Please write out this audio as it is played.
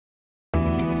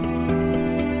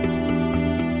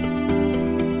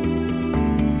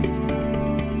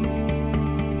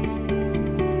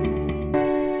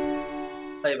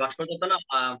পাঠ করতে হতো না।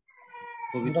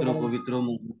 পবিত্র পবিত্র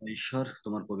মহান ঈশ্বর,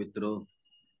 তোমার পবিত্র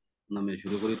নামে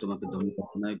শুরু করি, তোমাকে ধন্যবাদ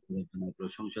জানাই,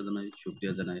 প্রশংসা জানাই,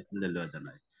 শুকরিয়া জানাই, হালেলুয়া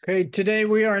জানাই। Okay, today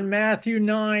we are in Matthew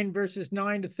 9, verses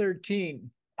 9 to 13.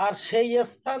 আর সেই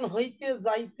স্থান হইতে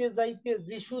যাইতে যাইতে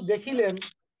যিশু দেখিলেন।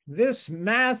 This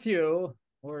Matthew,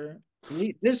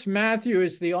 this Matthew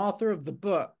is the author of the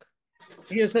book.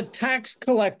 He is a tax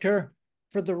collector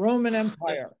for the Roman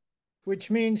Empire, which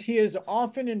means he is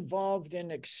often involved in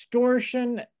extortion,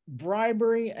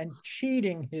 bribery, and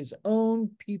cheating his own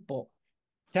people.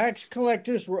 Tax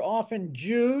collectors were often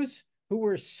Jews who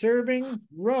were serving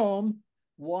Rome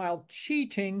while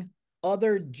cheating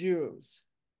other Jews.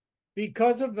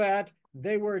 Because of that,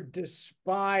 they were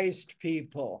despised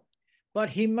people. But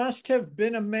he must have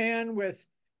been a man with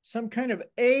some kind of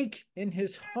ache in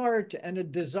his heart and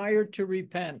a desire to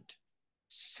repent.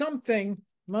 Something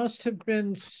must have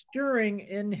been stirring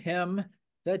in him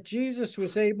that Jesus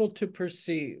was able to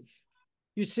perceive.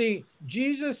 You see,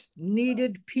 Jesus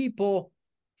needed people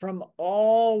from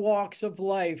all walks of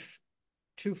life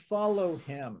to follow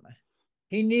him.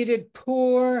 He needed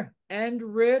poor and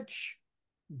rich,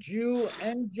 Jew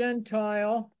and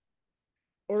Gentile,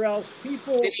 or else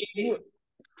people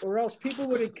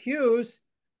would accuse,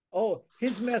 oh,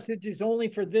 his message is only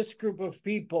for this group of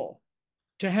people.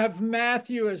 To have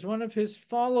Matthew as one of his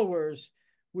followers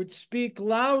would speak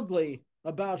loudly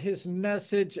about his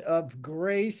message of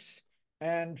grace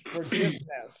and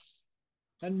forgiveness.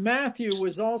 And Matthew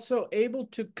was also able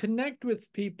to connect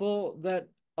with people that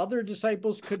other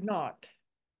disciples could not.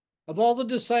 Of all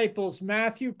the disciples,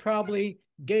 Matthew probably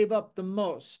gave up the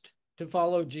most to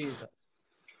follow Jesus.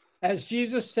 As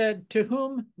Jesus said, "To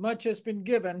whom much has been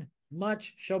given, much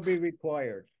shall be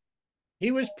required."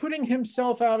 He was putting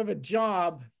himself out of a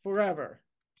job forever.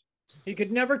 He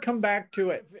could never come back to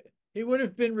it. He would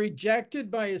have been rejected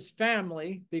by his family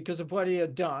because of what he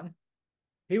had done.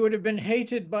 He would have been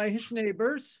hated by his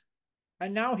neighbors,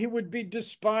 and now he would be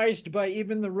despised by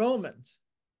even the Romans.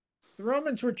 The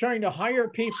Romans were trying to hire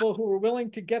people who were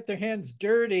willing to get their hands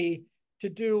dirty to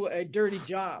do a dirty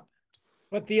job.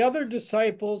 But the other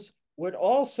disciples would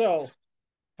also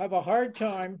have a hard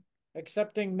time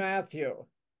accepting Matthew.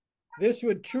 This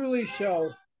would truly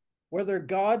show whether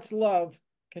God's love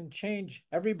can change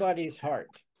everybody's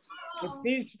heart. If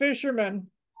these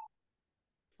fishermen,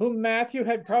 whom Matthew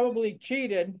had probably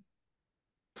cheated,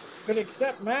 could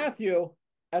accept Matthew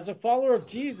as a follower of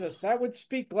Jesus, that would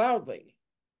speak loudly.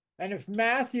 And if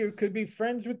Matthew could be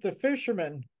friends with the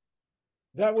fishermen,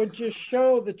 that would just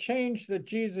show the change that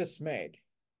Jesus made.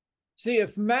 See,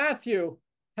 if Matthew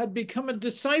had become a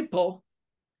disciple,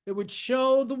 it would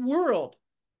show the world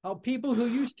how people who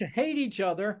used to hate each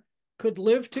other could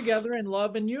live together in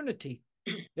love and unity.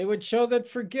 They would show that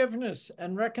forgiveness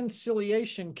and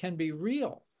reconciliation can be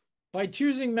real. By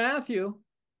choosing Matthew,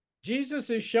 Jesus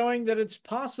is showing that it's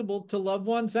possible to love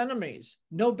one's enemies.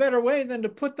 No better way than to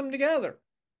put them together.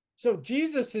 So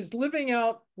Jesus is living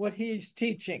out what he's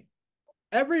teaching.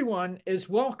 Everyone is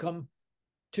welcome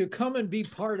to come and be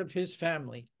part of his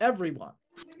family, everyone.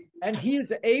 And he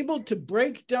is able to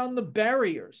break down the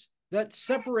barriers that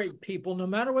separate people, no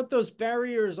matter what those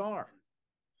barriers are.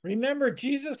 Remember,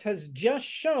 Jesus has just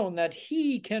shown that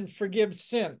he can forgive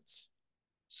sins.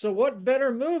 So what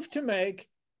better move to make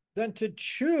than to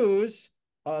choose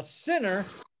a sinner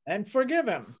and forgive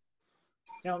him?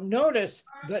 Now, notice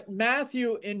that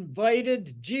Matthew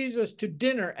invited Jesus to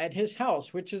dinner at his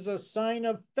house, which is a sign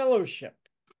of fellowship.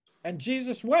 And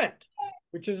Jesus went,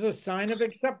 which is a sign of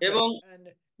acceptance. And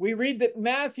we read that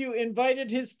Matthew invited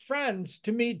his friends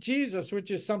to meet Jesus, which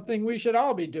is something we should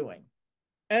all be doing.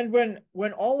 And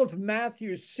when all of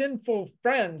Matthew's sinful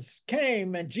friends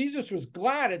came and Jesus was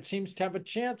glad, it seems, to have a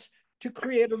chance to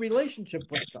create a relationship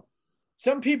with them.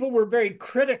 Some people were very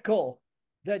critical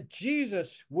that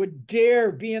Jesus would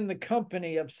dare be in the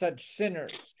company of such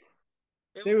sinners.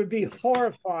 They would be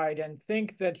horrified and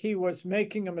think that he was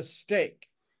making a mistake.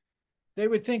 They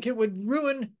would think it would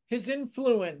ruin his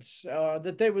influence,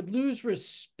 that they would lose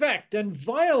respect and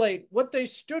violate what they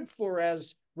stood for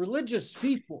as religious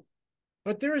people.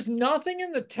 But there is nothing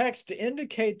in the text to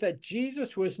indicate that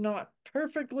Jesus was not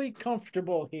perfectly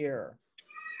comfortable here,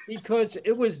 because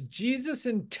it was Jesus'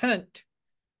 intent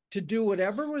to do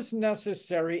whatever was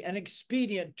necessary and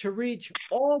expedient to reach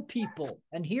all people.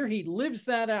 And here he lives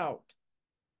that out.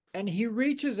 And he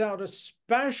reaches out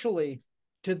especially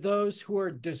to those who are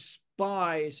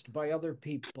despised by other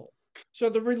people. So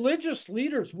the religious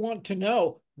leaders want to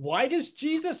know, why does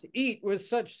Jesus eat with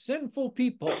such sinful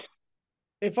people?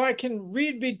 If I can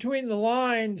read between the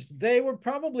lines, they were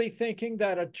probably thinking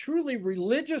that a truly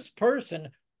religious person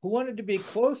who wanted to be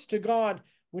close to God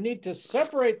We need to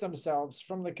separate themselves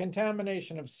from the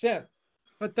contamination of sin.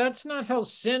 But that's not how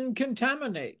sin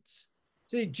contaminates.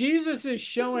 See, Jesus is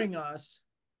showing us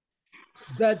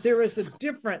that there is a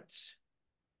difference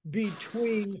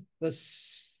between the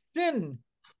sin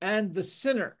and the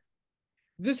sinner.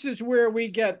 This is where we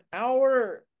get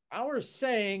our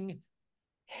saying,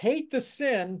 hate the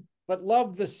sin, but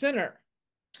love the sinner.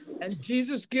 And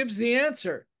Jesus gives the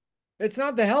answer. It's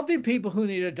not the healthy people who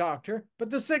need a doctor, but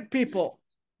the sick people.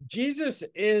 Jesus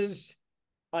is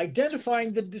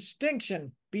identifying the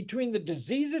distinction between the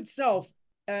disease itself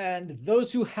and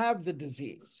those who have the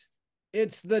disease.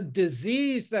 It's the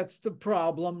disease that's the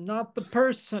problem, not the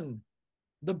person.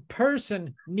 The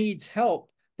person needs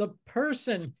help. The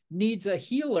person needs a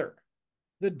healer.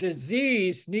 The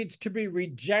disease needs to be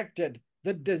rejected.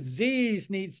 The disease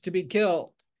needs to be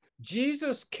killed.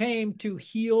 Jesus came to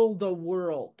heal the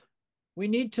world. We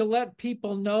need to let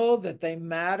people know that they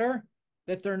matter,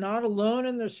 that they're not alone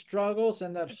in their struggles,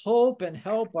 and that hope and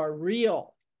help are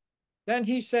real. Then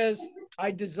he says,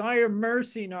 I desire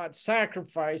mercy, not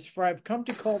sacrifice, for I've come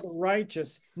to call the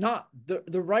righteous, not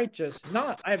the righteous,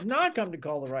 I have not come to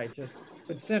call the righteous,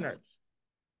 but sinners.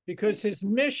 Because his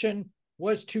mission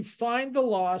was to find the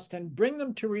lost and bring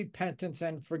them to repentance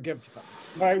and forgive them.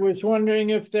 I was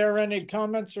wondering if there are any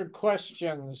comments or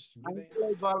questions.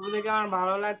 গল্প থেকে আমার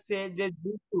ভালো লাগছে যে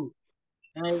যিশু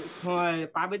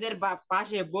পাপীদের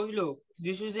পাশে বসলো।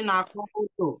 যিশু যদি না ক্ষমা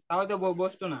করতো তাহলে তো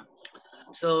বসতো না।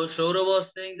 So Saurav was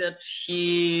saying that he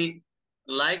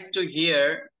liked to hear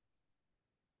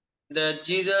that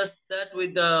Jesus sat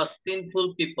with the sinful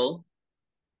people,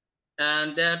 and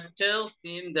that tells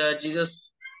him that Jesus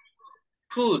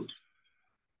could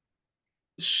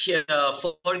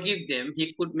forgive them. He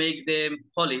could make them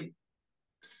holy.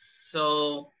 So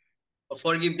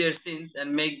forgive their sins and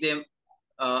make them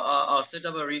set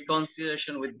up a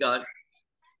reconciliation with God.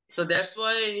 So that's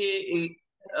why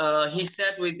he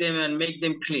sat with them and make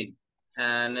them clean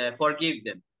and forgave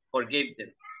them,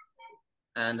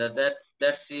 and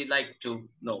that's he like to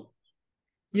know.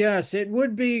 Yes, it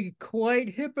would be quite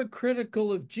hypocritical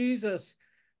of Jesus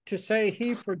to say he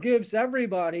forgives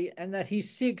everybody and that he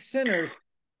seeks sinners,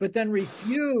 but then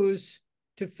refuse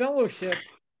to fellowship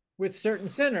with certain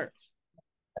sinners.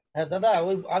 হ্যাঁ দাদা,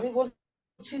 আমি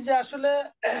বলছি যে আসলে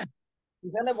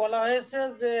এখানে বলা হয়েছে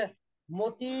যে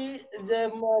মতি যে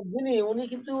যিনি উনি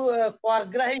কিন্তু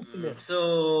করগ্রাহী ছিলেন। So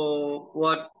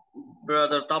what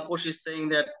Brother Taposh is saying,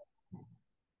 that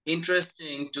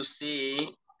interesting to see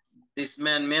this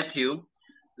man Matthew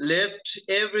left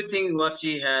everything what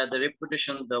he had, the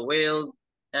reputation, the wealth,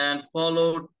 and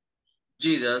followed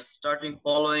Jesus, starting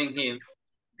following him.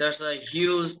 That's a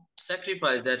huge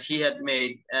sacrifice that he had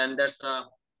made, and that's a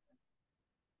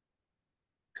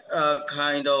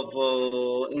kind of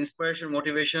inspiration,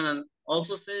 motivation, and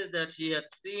also says that he had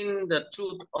seen the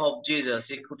truth of Jesus.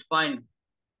 He could find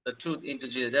the truth into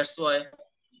Jesus. That's why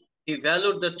he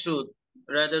valued the truth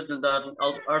rather than the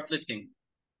earthly thing.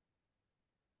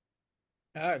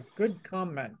 Good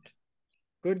comment.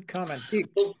 Good comment.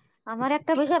 আমার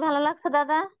একটা বিষয় ভালো লাগছে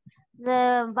দাদা, যে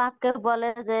বাক্যে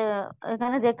বলে যে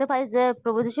এখানে দেখতে পাই যে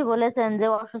প্রভু যীশু বলেছেন যে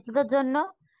অসুস্থতার জন্য।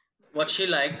 What she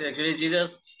liked actually,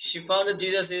 she found that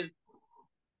Jesus is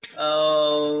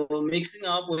mixing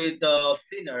up with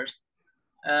sinners,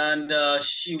 and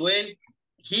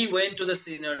he went to the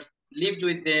sinners, lived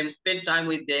with them, spent time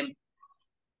with them,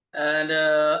 and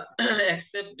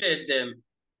accepted them.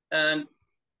 And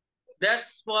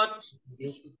that's what,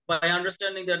 by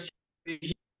understanding that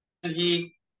he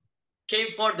came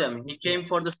for them, he came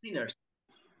for the sinners,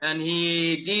 and he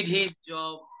did his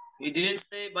job. He didn't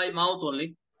say by mouth only,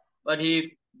 but he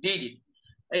did it.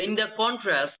 In the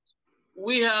contrast,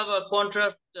 we have a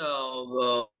contrast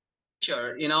picture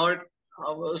in our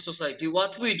society.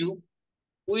 What we do,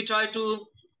 we try to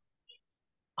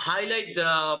highlight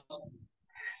the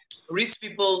rich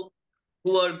people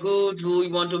who are good, who we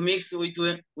want to mix with,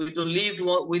 we to live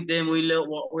with them. We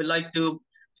like to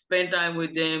spend time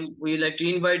with them. We like to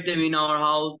invite them in our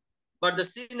house. But the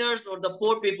sinners or the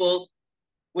poor people,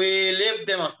 we leave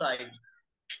them aside.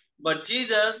 But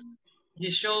Jesus, he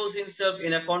shows himself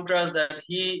in a contrast that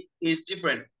he is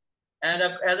different. And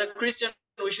as a Christian,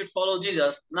 we should follow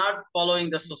Jesus, not following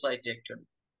the society actually.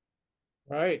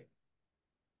 Right.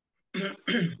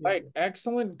 Right.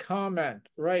 Excellent comment.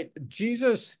 Right.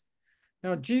 Jesus,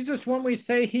 when we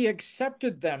say he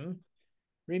accepted them,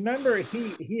 remember,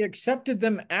 he accepted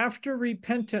them after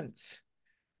repentance.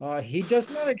 He does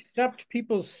not accept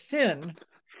people's sin,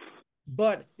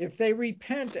 but if they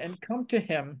repent and come to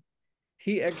him,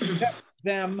 he accepts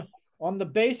them on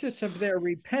the basis of their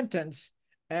repentance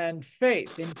and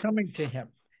faith in coming to him.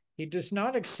 He does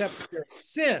not accept their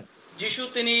sin. যিশু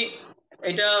তিনি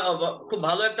এটা খুব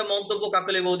ভালো একটা মন্তব্য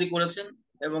কাকলি বৌদি করেছেন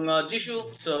এবং যিশু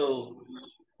so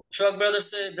Shok brother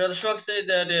Shok said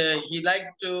that he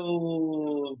liked to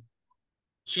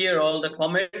hear all the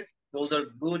comments. Those are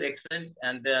good, excellent,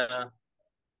 and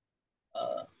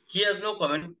he has no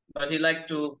comment, but he liked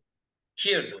to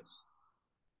hear those.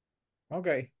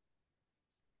 Okay.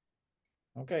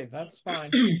 Okay, that's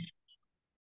fine.